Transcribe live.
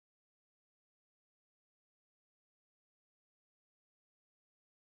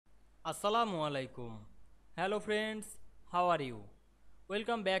Assalamu alaikum. Hello friends, how are you?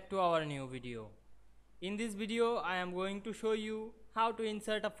 Welcome back to our new video. In this video, I am going to show you how to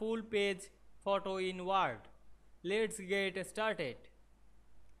insert a full page photo in Word. Let's get started.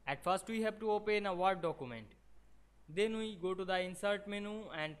 At first, we have to open a Word document. Then we go to the insert menu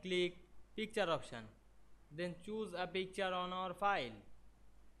and click picture option. Then choose a picture on our file.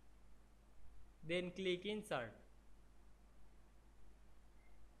 Then click insert.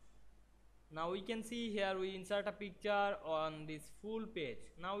 Now we can see here we insert a picture on this full page.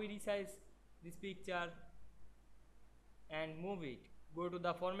 Now we resize this picture and move it. Go to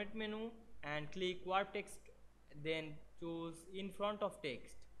the format menu and click warp text, then choose in front of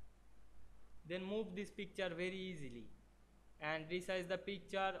text. Then move this picture very easily and resize the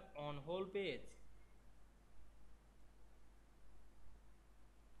picture on whole page.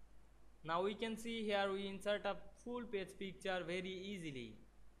 Now we can see here we insert a full page picture very easily.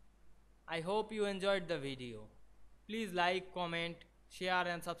 I hope you enjoyed the video. Please like, comment, share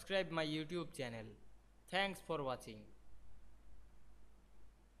and subscribe my YouTube channel. Thanks for watching.